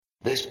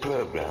This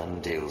program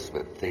deals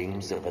with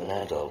themes of an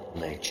adult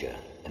nature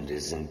and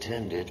is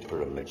intended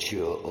for a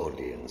mature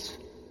audience.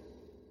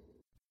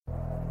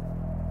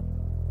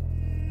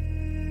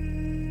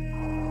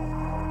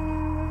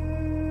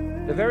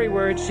 The very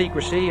word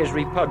secrecy is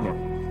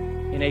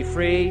repugnant in a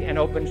free and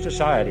open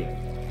society.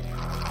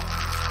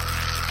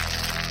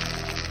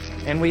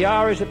 And we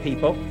are, as a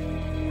people,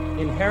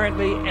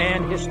 inherently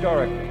and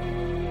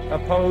historically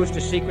opposed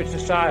to secret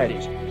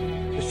societies,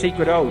 to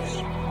secret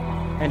oaths,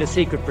 and to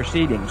secret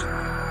proceedings.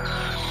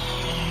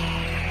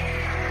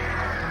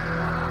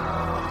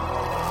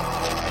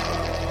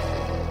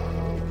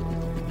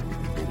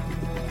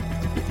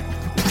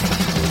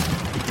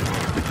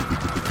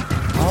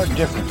 Our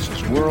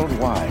differences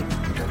worldwide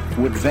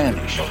would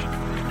vanish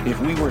if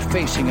we were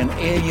facing an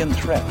alien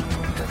threat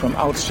from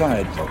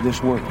outside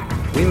this world.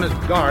 We must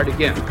guard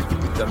against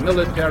the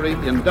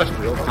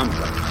military-industrial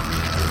complex.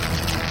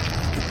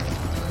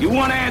 You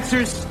want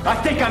answers? I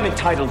think I'm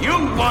entitled. You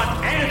want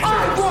answers?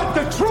 I want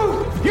the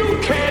truth! You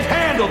can't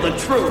handle the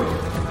truth!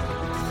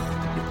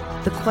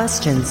 The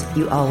questions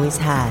you always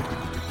had.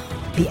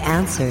 The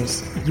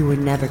answers you were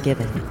never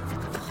given.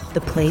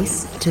 The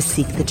place to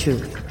seek the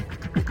truth.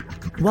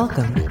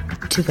 Welcome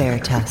to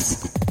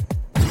Veritas.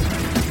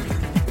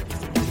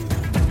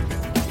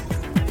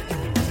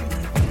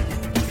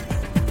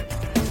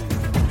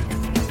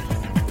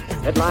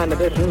 Headline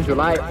edition,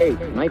 July 8,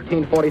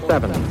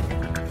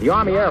 1947. The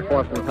Army Air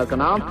Forces has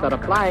announced that a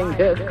flying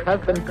disc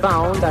has been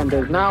found and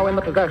is now in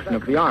the possession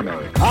of the Army.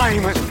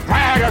 I'm as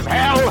mad as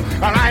hell,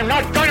 and I'm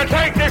not going to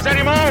take this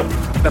anymore!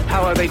 The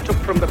power they took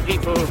from the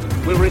people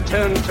will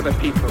return to the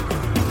people.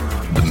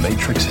 The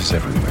Matrix is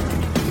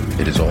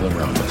everywhere. It is all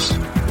around us.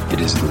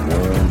 It is the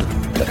world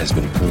that has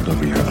been pulled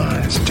over your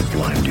eyes to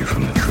blind you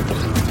from the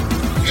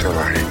truth. Shall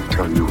I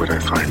tell you what I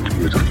find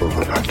beautiful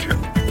about you?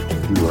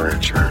 You are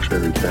at your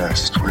very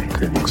best when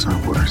things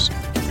are worse.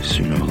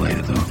 Sooner or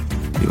later, though,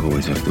 you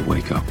always have to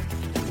wake up.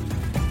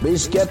 Be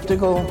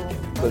skeptical,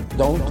 but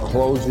don't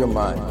close your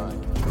mind.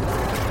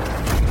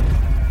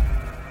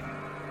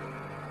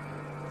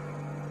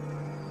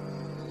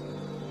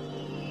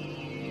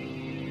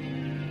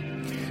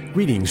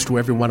 Greetings to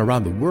everyone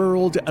around the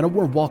world, and a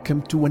warm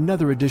welcome to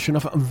another edition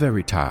of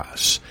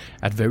Veritas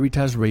at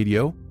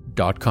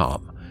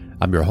veritasradio.com.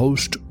 I'm your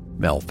host,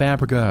 Mel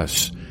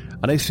Fabregas,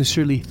 and I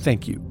sincerely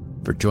thank you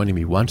for joining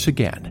me once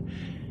again.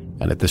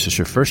 And if this is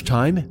your first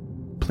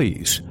time,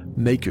 please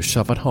make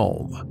yourself at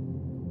home.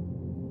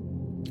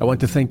 I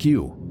want to thank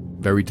you,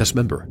 Veritas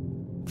member,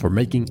 for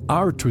making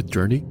our truth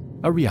journey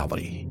a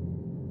reality.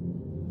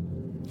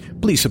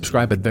 Please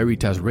subscribe at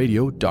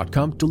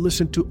veritasradio.com to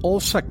listen to all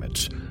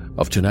segments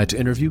of tonight's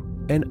interview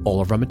and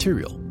all of our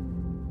material.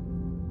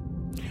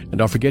 And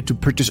don't forget to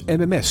purchase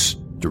MMS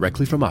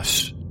directly from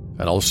us,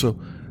 and also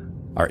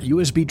our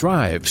USB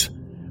drives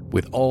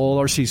with all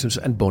our seasons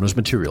and bonus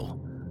material.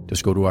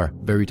 Just go to our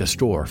Veritas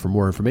store for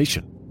more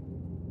information.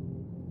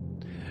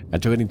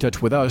 And to get in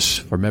touch with us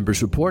for member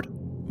support,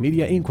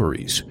 media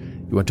inquiries,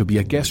 you want to be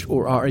a guest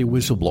or are a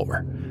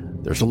whistleblower,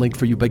 there's a link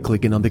for you by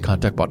clicking on the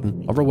contact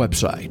button of our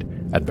website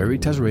at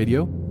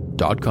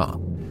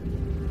veritasradio.com.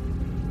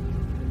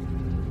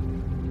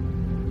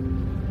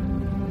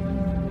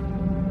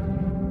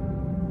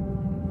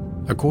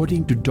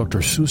 According to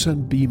Dr.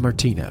 Susan B.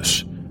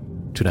 Martinez,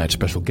 tonight's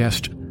special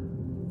guest,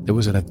 there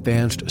was an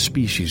advanced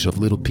species of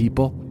little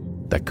people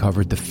that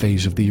covered the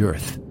face of the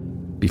earth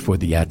before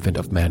the advent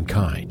of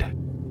mankind.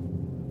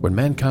 When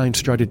mankind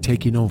started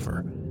taking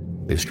over,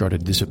 they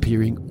started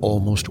disappearing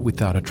almost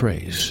without a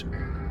trace.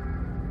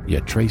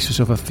 Yet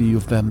traces of a few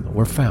of them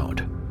were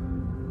found.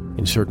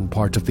 In certain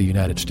parts of the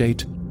United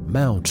States,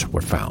 mounds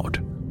were found.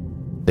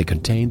 They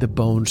contained the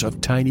bones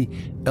of tiny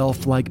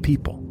elf-like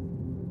people.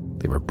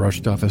 They were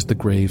brushed off as the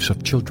graves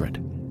of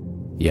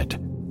children, yet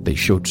they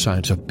showed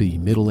signs of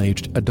being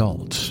middle-aged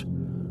adults.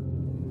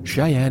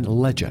 Cheyenne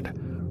legend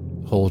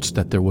holds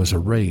that there was a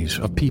race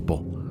of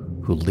people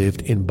who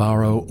lived in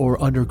burrow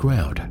or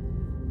underground.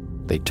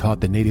 They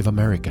taught the Native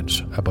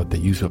Americans about the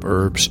use of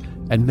herbs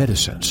and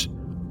medicines,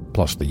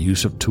 plus the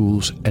use of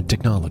tools and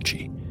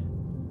technology.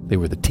 They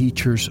were the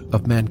teachers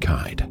of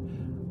mankind.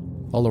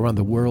 All around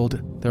the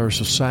world, there are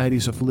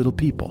societies of little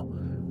people.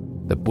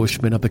 The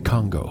Bushmen of the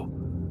Congo,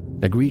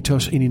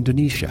 Negritos in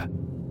Indonesia,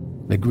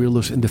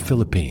 Negrilos in the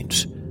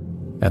Philippines,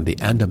 and the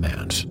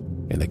Andamans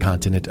in the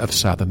continent of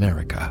South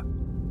America.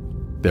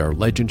 There are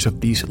legends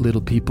of these little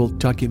people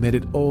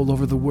documented all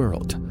over the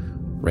world,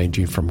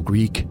 ranging from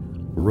Greek,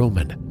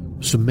 Roman,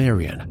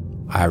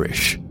 Sumerian,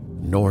 Irish,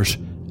 Norse,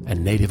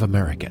 and Native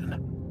American.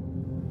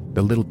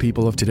 The little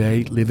people of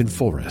today live in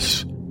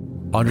forests,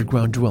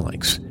 underground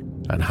dwellings,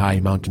 and high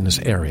mountainous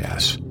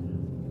areas.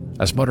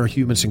 As modern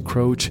humans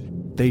encroach,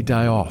 they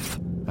die off,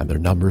 and their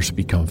numbers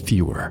become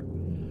fewer.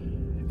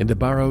 In the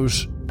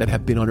burrows that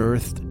have been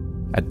unearthed,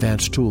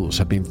 advanced tools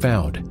have been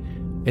found,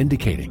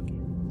 indicating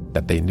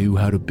that they knew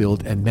how to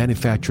build and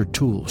manufacture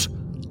tools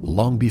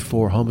long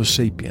before Homo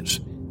sapiens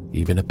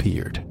even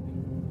appeared.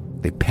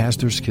 They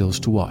passed their skills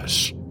to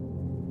us.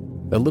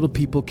 The little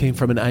people came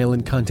from an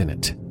island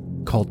continent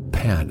called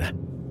Pan.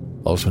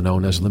 also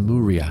known as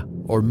Lemuria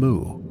or Mu,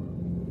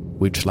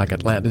 which, like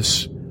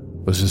Atlantis,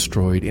 was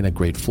destroyed in a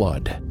great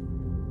flood.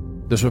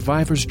 The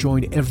survivors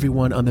joined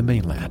everyone on the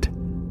mainland.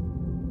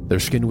 Their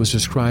skin was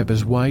described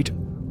as white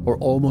or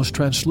almost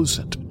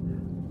translucent.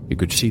 You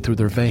could see through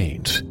their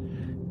veins.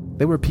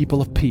 They were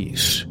people of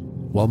peace,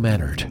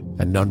 well-mannered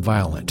and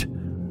nonviolent,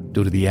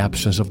 due to the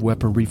absence of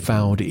weaponry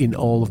found in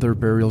all of their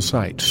burial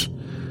sites.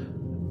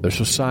 Their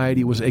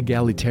society was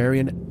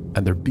egalitarian,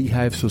 and their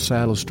beehive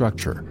societal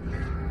structure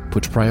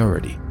puts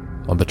priority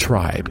on the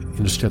tribe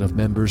instead of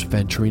members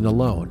venturing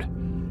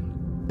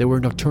alone. They were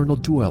nocturnal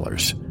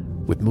dwellers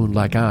with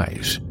moon-like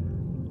eyes.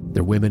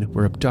 Their women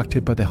were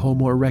abducted by the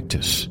Homo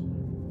erectus.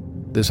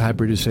 This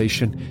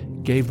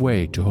hybridization gave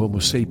way to Homo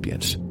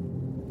sapiens,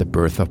 the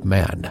birth of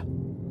man.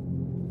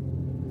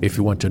 If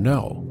you want to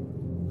know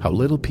how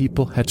little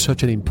people had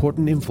such an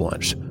important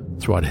influence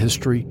throughout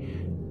history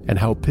and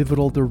how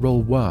pivotal their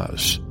role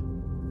was,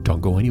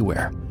 don't go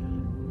anywhere.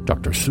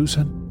 Dr.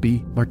 Susan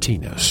B.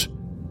 Martinez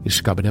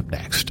is coming up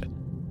next,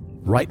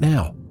 right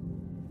now,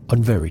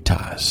 on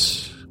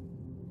Veritas.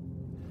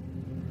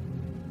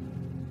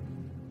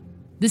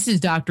 This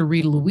is Dr.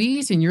 Rita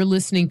Louise, and you're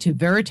listening to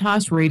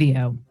Veritas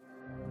Radio.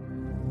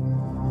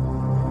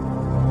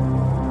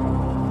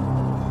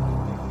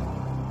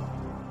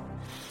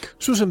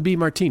 Susan B.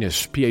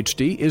 Martinez,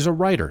 Ph.D., is a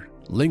writer,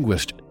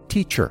 linguist,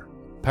 teacher,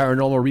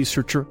 paranormal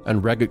researcher,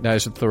 and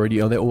recognized authority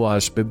on the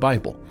OASP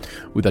Bible,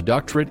 with a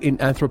doctorate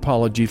in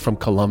anthropology from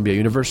Columbia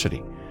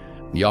University.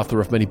 The author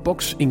of many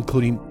books,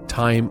 including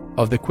Time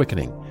of the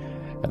Quickening,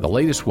 and the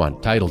latest one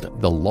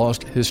titled The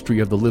Lost History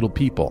of the Little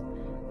People,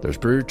 Their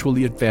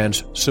Spiritually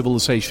Advanced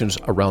Civilizations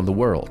Around the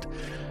World.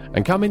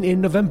 And coming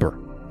in November,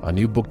 a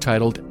new book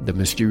titled The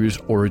Mysterious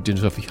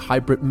Origins of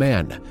Hybrid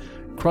Man,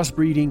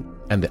 Crossbreeding,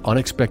 and the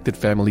Unexpected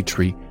Family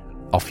Tree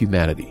of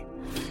Humanity.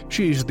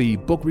 She is the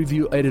book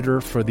review editor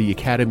for the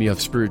Academy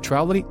of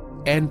Spirituality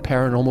and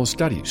Paranormal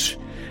Studies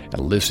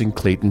and lives in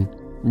Clayton,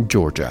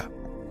 Georgia.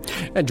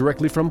 And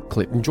directly from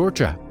Clayton,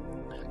 Georgia,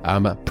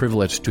 I'm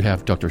privileged to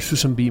have Dr.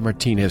 Susan B.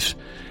 Martinez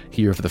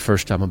here for the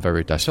first time on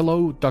Veritas.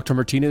 Hello, Dr.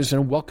 Martinez,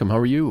 and welcome. How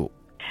are you?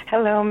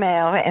 Hello,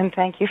 Mel, and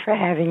thank you for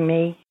having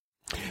me.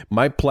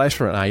 My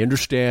pleasure, and I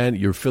understand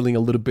you're feeling a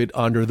little bit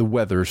under the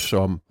weather,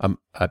 so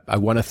I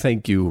want to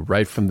thank you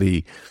right from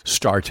the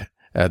start,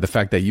 the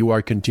fact that you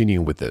are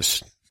continuing with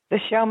this. The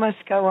show must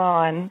go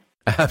on.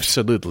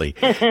 Absolutely.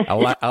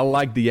 I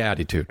like the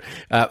attitude.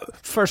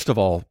 First of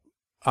all,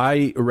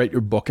 I read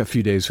your book a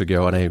few days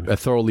ago, and I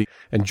thoroughly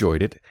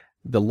enjoyed it.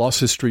 The Lost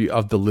History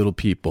of the Little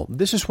People.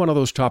 This is one of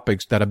those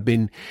topics that have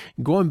been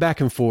going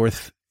back and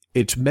forth.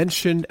 It's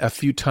mentioned a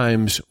few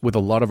times with a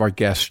lot of our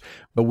guests,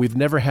 but we've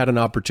never had an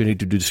opportunity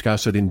to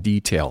discuss it in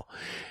detail.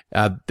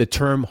 The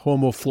term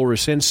Homo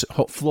floresiensis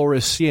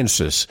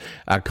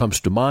comes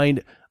to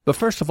mind. But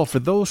first of all, for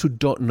those who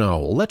don't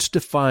know, let's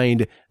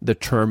define the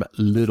term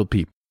little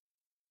people.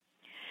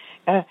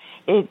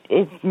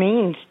 It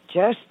means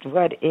just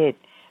what it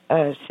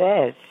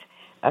says.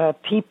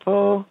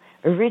 People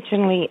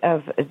originally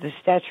of the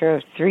stature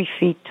of 3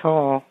 feet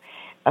tall.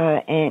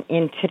 And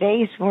in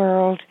today's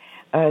world,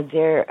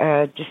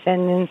 their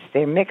descendants,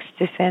 their mixed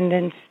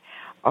descendants,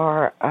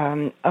 are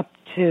up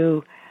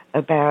to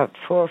about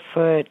 4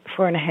 foot,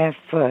 4.5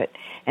 foot,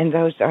 and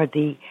those are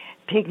the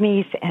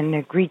pygmies and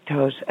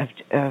negritos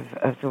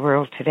of the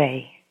world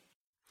today.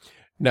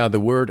 Now, the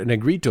word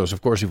negritos,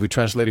 of course, if we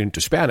translate it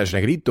into Spanish,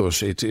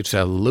 negritos, it's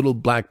a little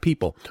black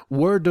people.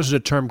 Where does the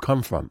term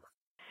come from?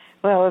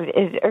 Well,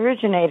 it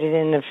originated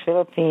in the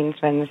Philippines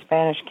when the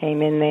Spanish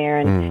came in there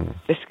and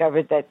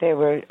discovered that there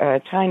were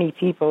tiny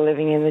people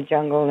living in the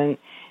jungle,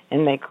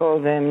 and they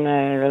called them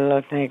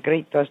los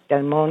negritos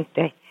del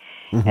monte.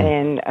 Mm-hmm.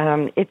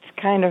 And it's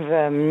kind of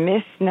a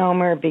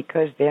misnomer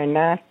because they're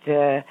not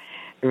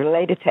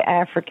related to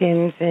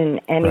Africans in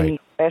any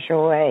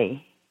special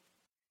way.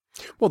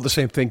 Well, the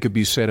same thing could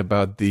be said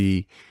about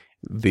the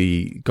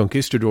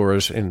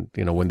conquistadors, and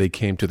when they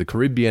came to the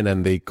Caribbean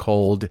and they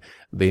called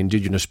the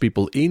indigenous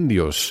people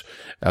Indios,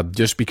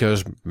 just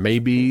because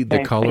maybe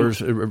the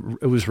colors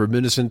it was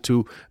reminiscent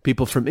to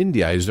people from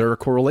India. Is there a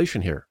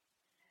correlation here?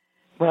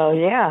 Well,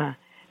 yeah,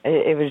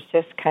 it was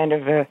just kind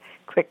of a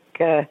quick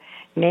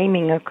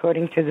naming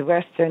according to the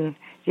Western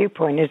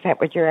viewpoint. Is that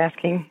what you're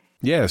asking?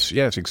 Yes,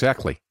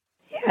 exactly.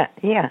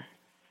 Yeah.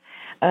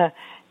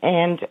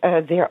 And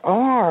there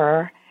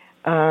are,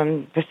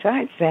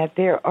 besides that,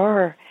 there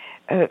are,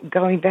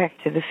 going back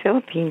to the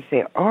Philippines,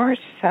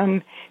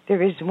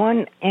 there is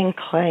one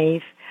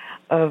enclave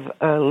of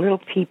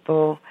little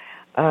people,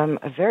 in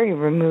a very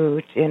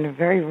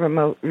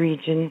remote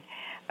region,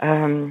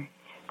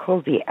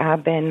 called the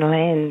Aben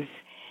Lands.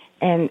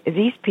 And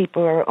these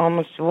people are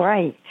almost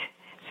white,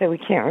 so we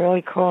can't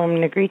really call them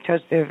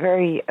negritos. They're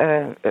very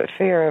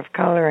fair of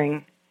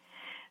coloring.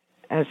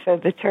 So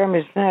the term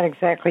is not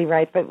exactly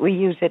right, but we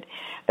use it.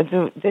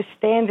 The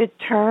standard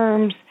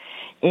terms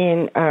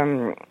in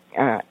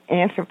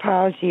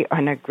anthropology are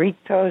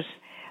negritos,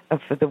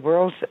 for the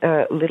world's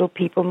little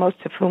people, most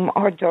of whom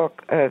are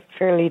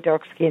fairly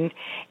dark-skinned,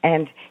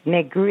 and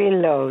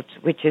negrillos,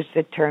 which is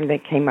the term they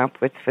came up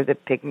with for the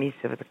pygmies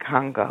of the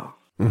Congo.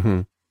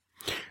 Mm-hmm.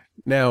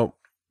 Now,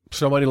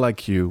 somebody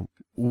like you,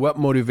 what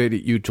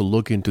motivated you to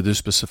look into this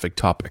specific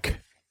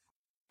topic?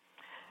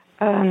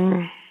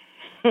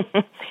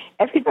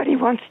 Everybody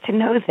wants to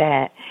know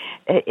that.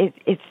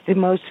 It's the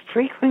most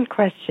frequent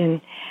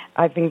question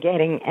I've been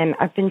getting, and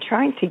I've been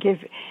trying to give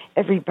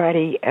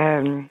everybody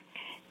a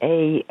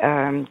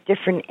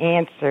different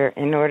answer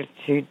in order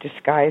to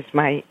disguise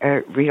my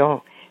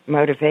real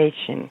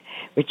motivation,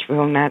 which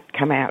will not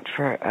come out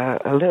for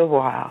a little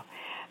while.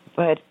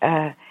 But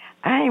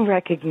I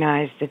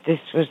recognized that this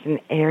was an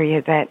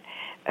area that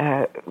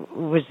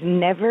was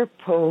never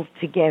pulled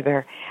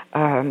together.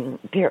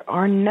 There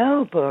are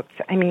no books.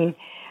 I mean,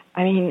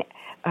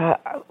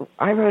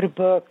 I wrote a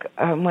book.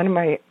 One of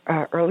my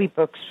early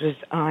books was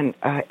on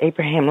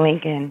Abraham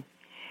Lincoln,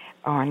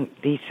 on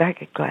the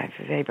psychic life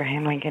of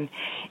Abraham Lincoln,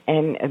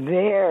 and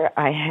there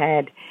I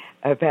had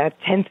about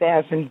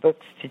 10,000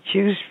 books to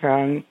choose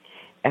from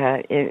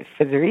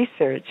for the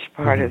research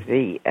part of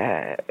the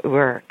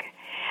work.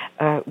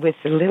 With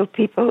the little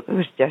people, it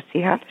was just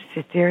the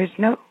opposite. There is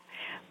no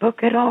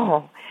book at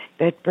all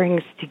that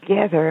brings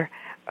together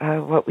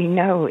what we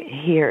know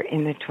here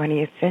in the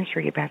 20th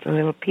century about the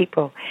little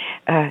people.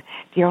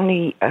 The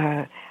only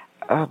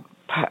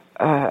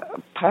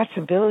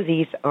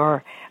possibilities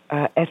are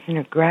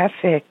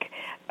ethnographic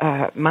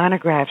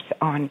monographs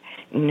on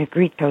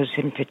Negritos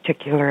in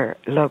particular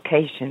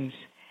locations.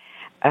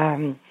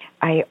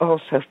 I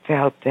also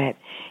felt that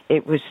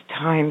it was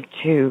time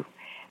to...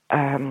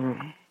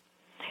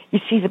 you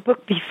see, the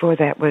book before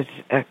that was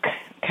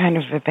kind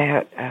of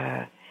about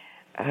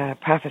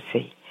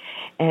prophecy.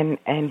 And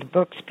the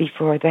books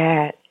before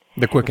that...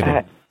 The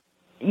Quickening.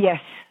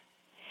 Yes.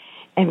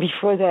 And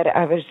before that,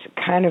 I was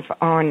kind of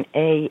on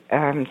a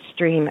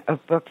stream of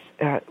books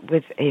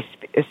with a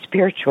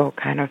spiritual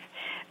kind of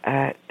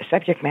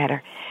subject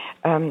matter.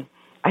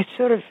 I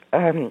sort of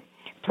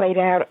played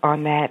out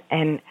on that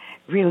and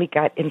really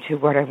got into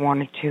what I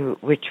wanted to,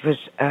 which was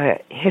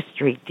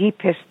history, deep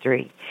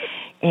history,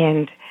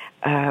 and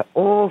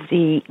all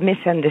the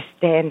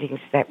misunderstandings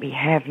that we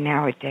have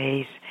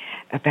nowadays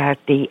about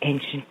the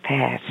ancient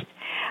past.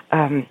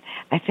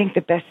 I think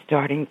the best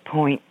starting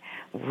point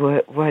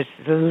was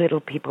the little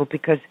people,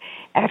 because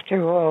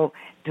after all,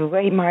 the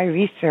way my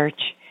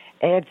research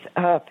adds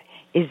up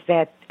is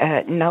that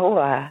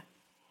Noah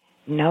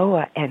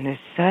and the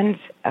sons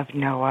of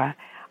Noah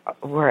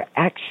were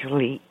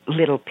actually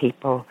little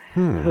people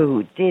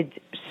who did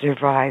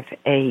survive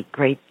a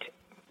great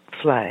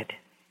flood.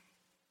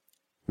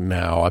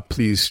 Now,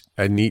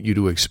 I need you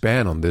to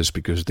expand on this,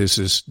 because this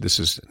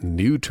is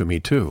new to me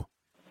too.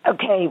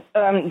 Okay,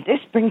 this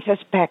brings us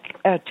back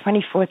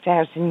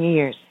 24,000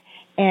 years.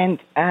 And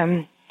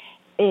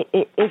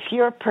if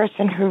you're a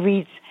person who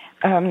reads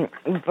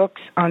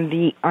books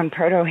on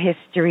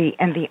proto-history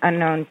and the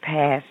unknown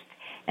past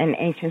and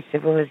ancient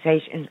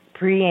civilizations,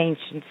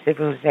 pre-ancient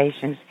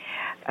civilizations,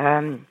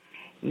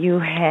 you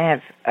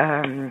have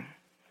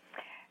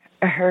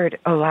heard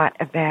a lot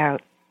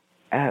about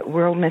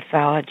world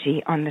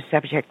mythology on the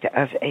subject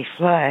of a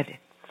flood.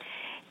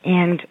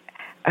 And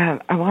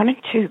I wanted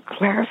to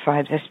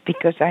clarify this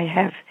because I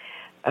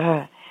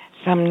have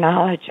some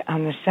knowledge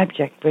on the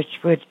subject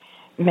which would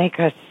make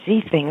us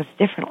see things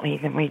differently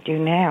than we do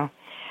now.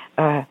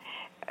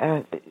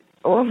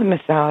 All the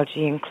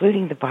mythology,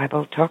 including the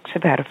Bible, talks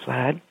about a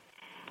flood,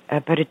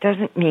 but it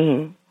doesn't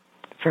mean,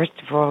 first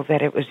of all,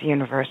 that it was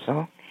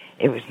universal.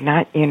 It was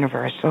not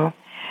universal.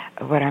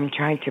 What I'm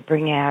trying to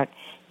bring out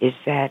is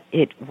that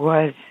it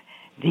was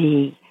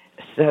the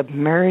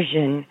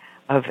submersion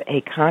of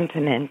a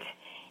continent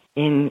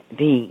in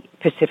the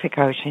Pacific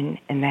Ocean,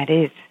 and that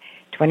is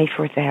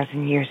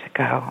 24,000 years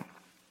ago.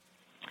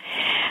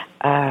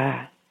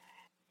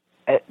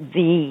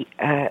 The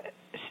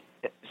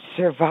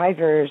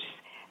survivors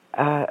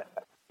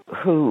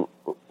who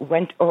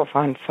went off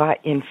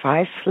in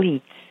 5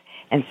 fleets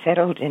and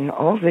settled in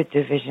all the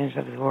divisions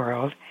of the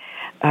world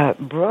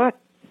brought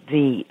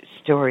the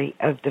story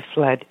of the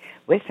flood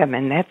with them,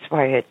 and that's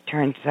why it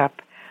turns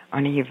up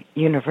on a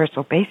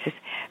universal basis,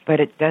 but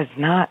it does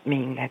not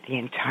mean that the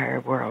entire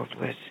world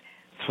was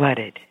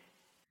flooded.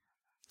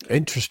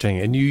 Interesting.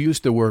 And you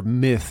used the word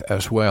myth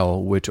as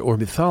well, or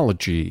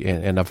mythology,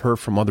 and I've heard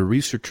from other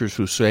researchers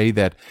who say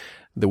that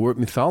the word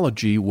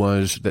mythology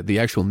was that the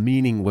actual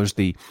meaning was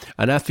an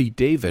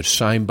affidavit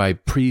signed by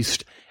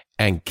priests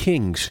and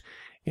kings.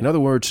 In other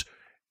words,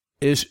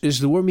 is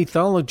the word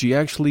mythology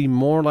actually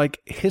more like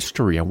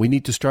history, and we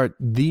need to start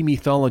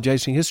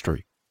demythologizing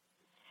history?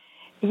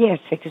 Yes,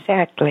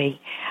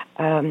 exactly.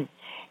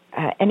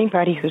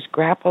 Anybody who's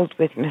grappled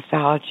with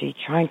mythology,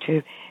 trying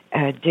to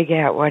dig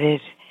out what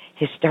is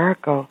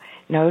historical,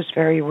 knows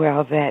very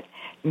well that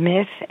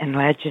myth and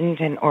legend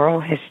and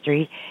oral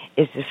history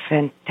is a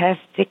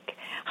fantastic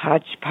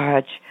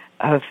hodgepodge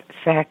of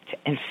fact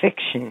and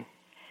fiction.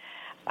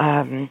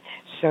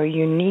 So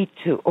you need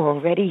to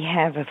already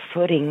have a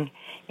footing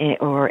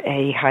or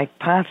a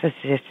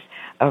hypothesis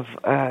of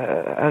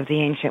the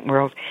ancient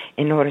world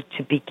in order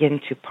to begin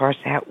to parse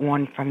out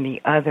one from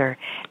the other.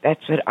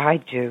 That's what I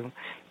do.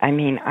 I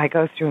mean, I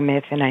go through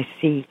myth and I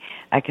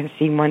can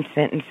see one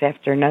sentence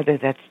after another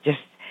that's just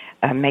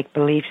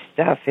make-believe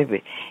stuff. It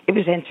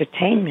was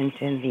entertainment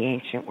in the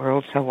ancient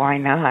world, so why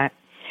not?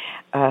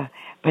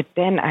 But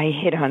then I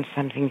hit on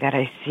something that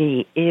I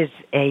see is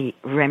a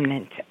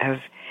remnant of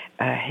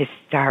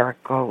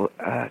historical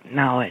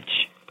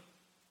knowledge.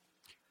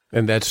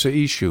 And that's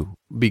the issue.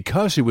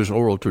 Because it was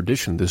oral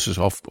tradition, this is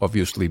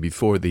obviously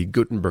before the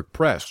Gutenberg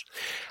press,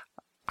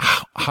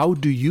 how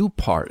do you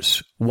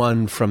parse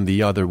one from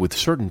the other with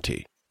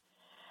certainty?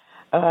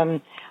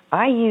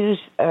 I use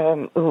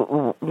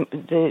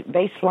the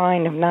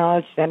baseline of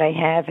knowledge that I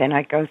have, and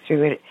I go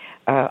through it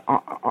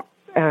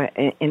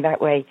in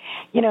that way.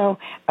 You know,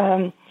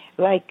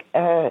 like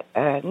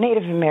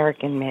Native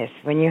American myth,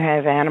 when you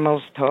have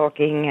animals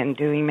talking and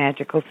doing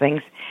magical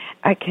things,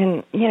 I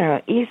can,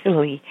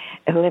 easily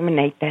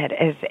eliminate that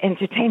as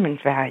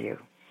entertainment value.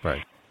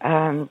 Right.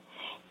 And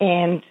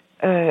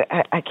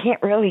I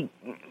can't really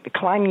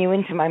climb you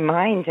into my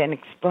mind and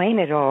explain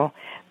it all,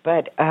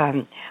 but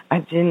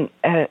I've been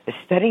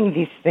studying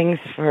these things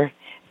for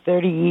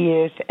 30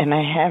 years, and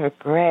I have a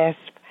grasp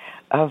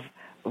of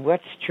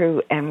what's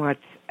true and what's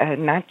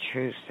not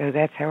true. So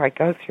that's how I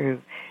go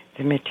through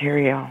the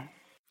material.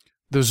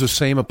 Does the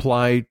same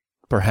apply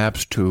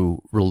perhaps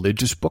to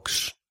religious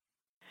books?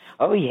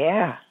 Oh,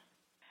 yeah.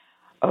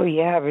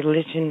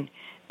 Religion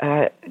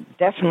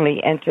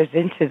definitely enters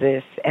into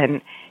this.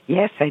 And,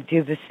 yes, I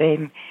do the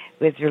same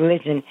with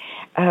religion.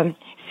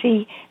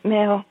 See,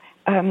 Mel,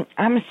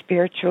 I'm a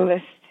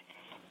spiritualist,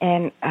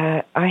 and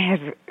I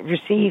have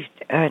received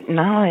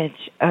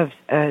knowledge of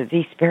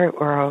the spirit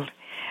world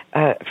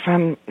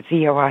from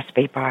the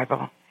OASPE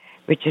Bible,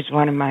 which is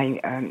one of my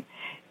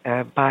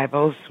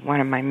Bibles, one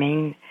of my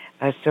main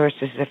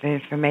sources of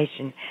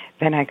information.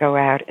 Then I go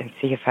out and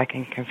see if I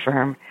can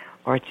confirm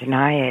or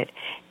deny it,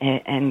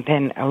 and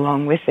then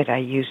along with it, I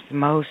use the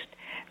most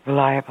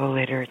reliable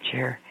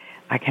literature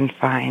I can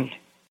find.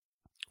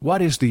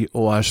 What is the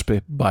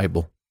OASPE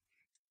Bible?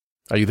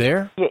 Are you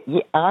there?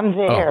 Yeah, I'm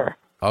there.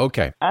 Oh,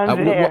 okay.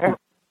 I'm there.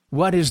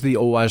 What is the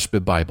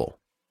OASPE Bible?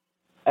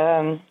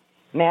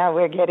 Now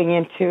we're getting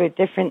into a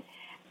different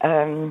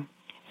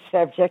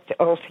subject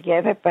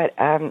altogether, but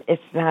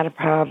it's not a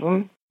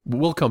problem.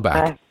 We'll come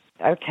back.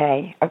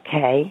 Okay.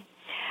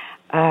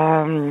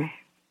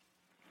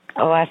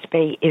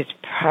 OASPE is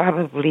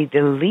probably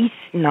the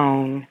least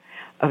known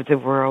of the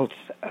world's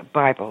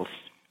Bibles.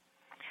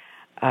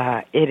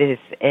 It is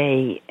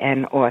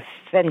an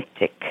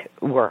authentic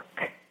work.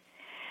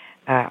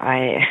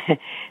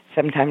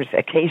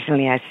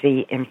 Occasionally I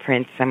see in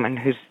print someone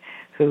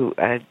who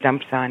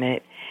dumps on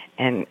it,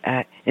 and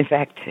in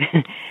fact,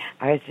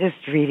 I was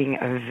just reading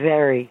a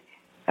very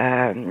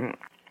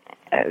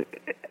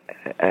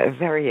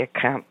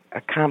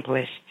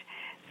accomplished.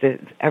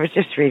 I was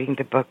just reading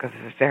the book of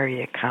a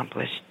very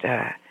accomplished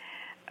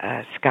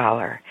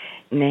scholar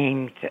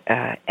named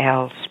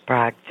L.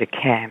 Sprague de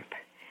Camp.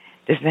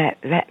 Does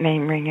that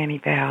name ring any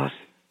bells?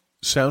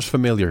 Sounds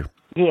familiar.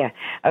 Yeah.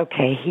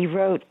 Okay. He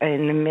wrote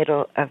in the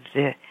middle of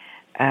the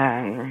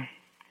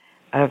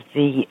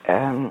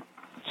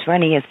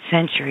 20th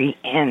century,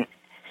 and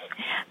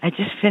I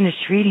just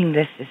finished reading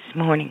this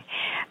morning.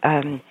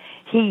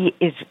 He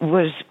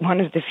was one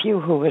of the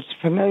few who was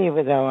familiar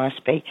with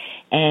OASPE,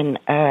 and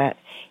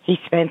he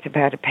spent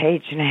about a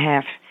page and a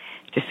half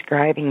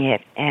describing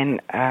it, and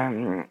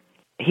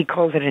he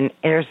called it an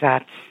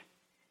ersatz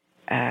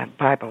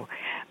Bible.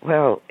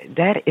 Well,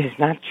 that is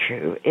not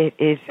true. It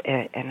is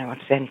an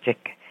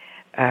authentic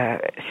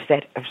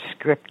set of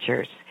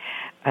scriptures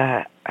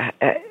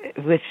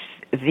with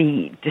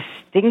the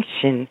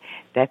distinction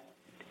that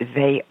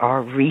they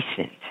are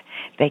recent.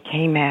 They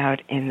came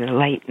out in the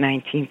late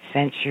 19th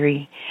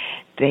century.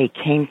 They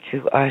came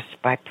to us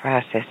by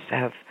process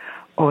of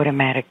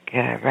automatic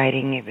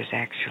writing. It was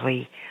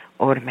actually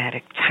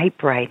automatic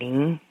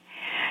typewriting.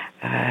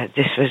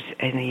 This was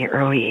in the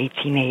early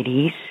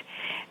 1880s.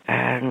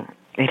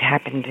 It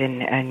happened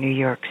in New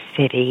York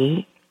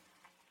City.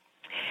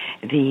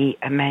 The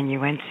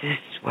amanuensis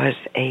was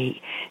a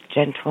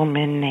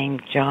gentleman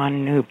named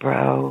John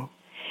Newbrough.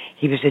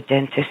 He was a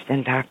dentist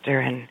and doctor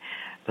and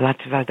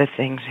lots of other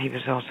things. He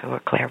was also a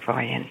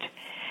clairvoyant.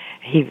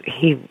 He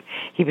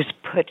was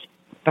put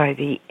by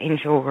the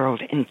angel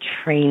world in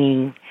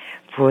training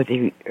for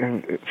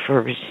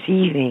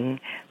receiving,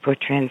 for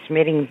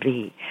transmitting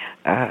the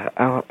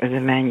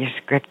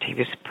manuscript. He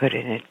was put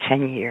in a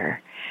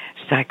 10-year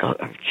cycle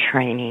of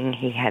training.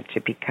 He had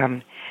to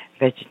become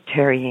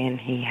vegetarian.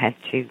 He had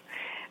to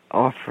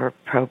offer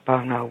pro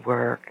bono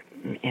work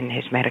in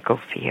his medical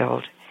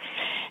field,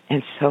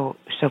 and so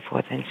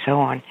forth and so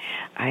on.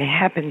 I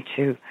happened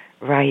to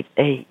write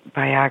a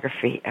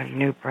biography of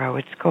Newbrough.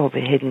 It's called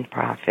The Hidden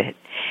Prophet.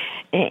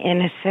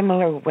 In a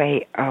similar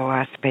way,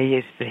 OASPE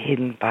is the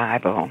Hidden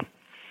Bible.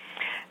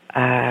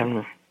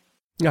 Now,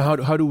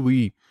 how do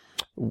we...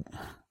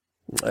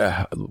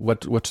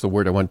 what's the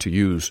word I want to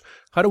use?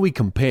 How do we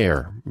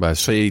compare,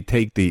 say,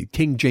 take the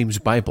King James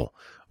Bible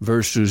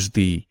versus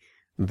the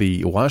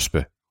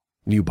OASPE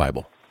New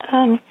Bible?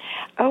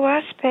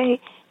 OASPE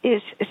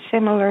is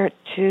similar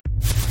to...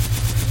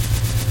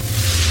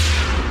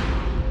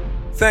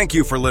 Thank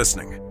you for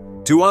listening.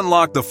 To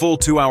unlock the full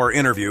 2-hour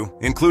interview,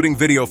 including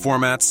video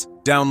formats,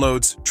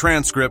 downloads,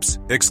 transcripts,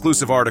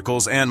 exclusive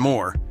articles, and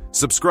more,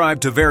 subscribe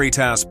to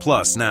Veritas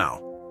Plus now.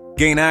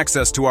 Gain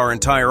access to our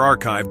entire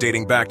archive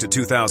dating back to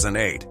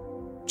 2008.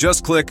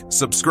 Just click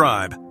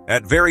subscribe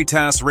at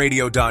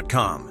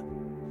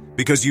veritasradio.com.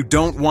 Because you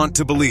don't want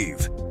to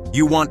believe,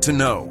 you want to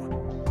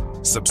know.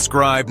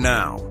 Subscribe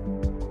now.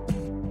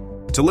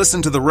 To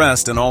listen to the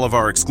rest and all of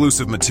our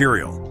exclusive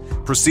material,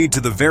 proceed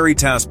to the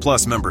Veritas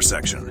Plus member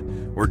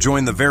section or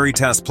join the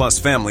Veritas Plus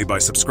family by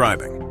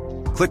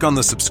subscribing. Click on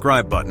the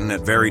subscribe button at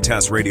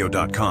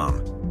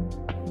veritasradio.com.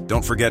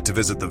 Don't forget to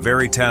visit the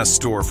Veritas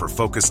store for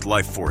focused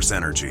life force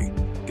energy.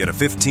 Get a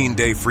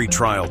 15-day free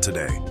trial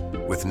today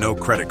with no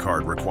credit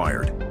card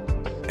required.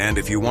 And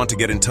if you want to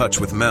get in touch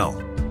with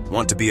Mel,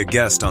 want to be a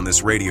guest on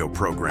this radio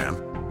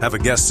program, have a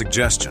guest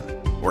suggestion,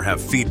 or have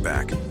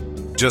feedback,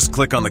 just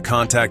click on the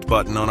contact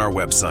button on our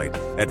website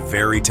at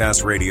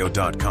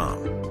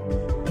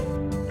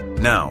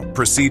veritasradio.com. Now,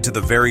 proceed to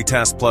the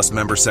Veritas Plus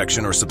member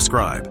section or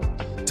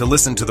subscribe to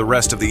listen to the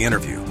rest of the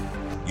interview.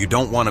 You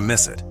don't want to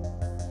miss it.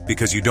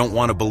 Because you don't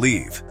want to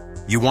believe,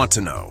 you want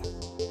to know.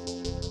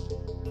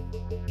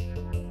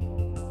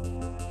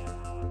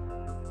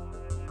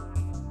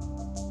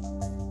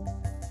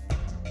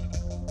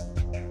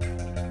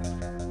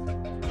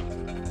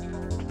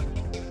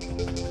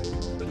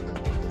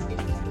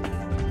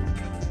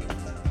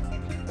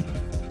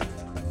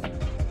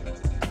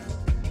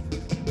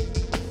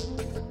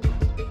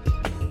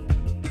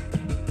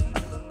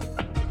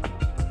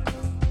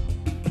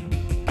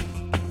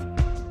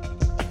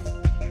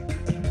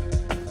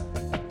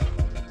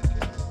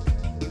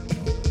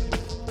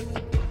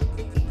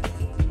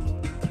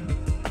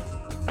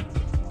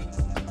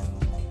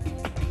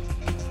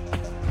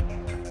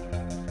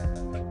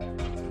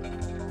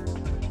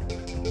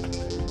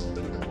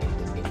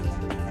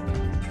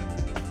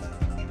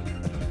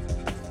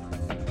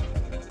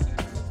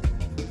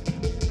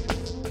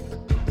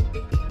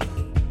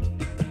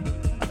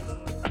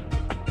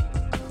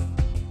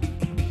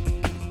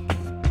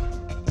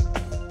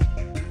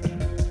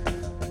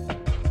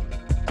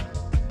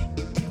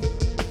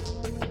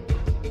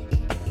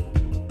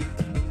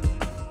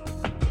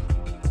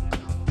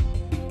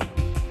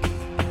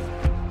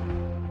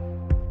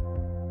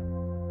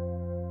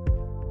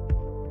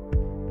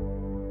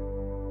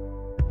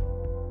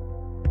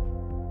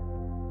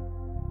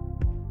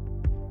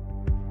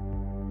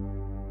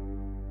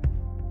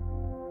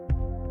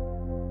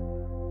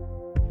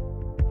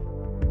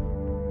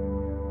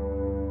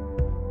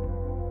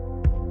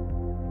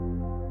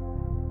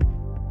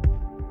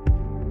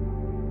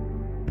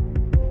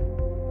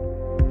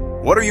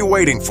 What are you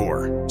waiting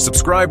for?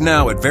 Subscribe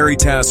now at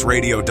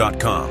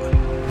veritasradio.com.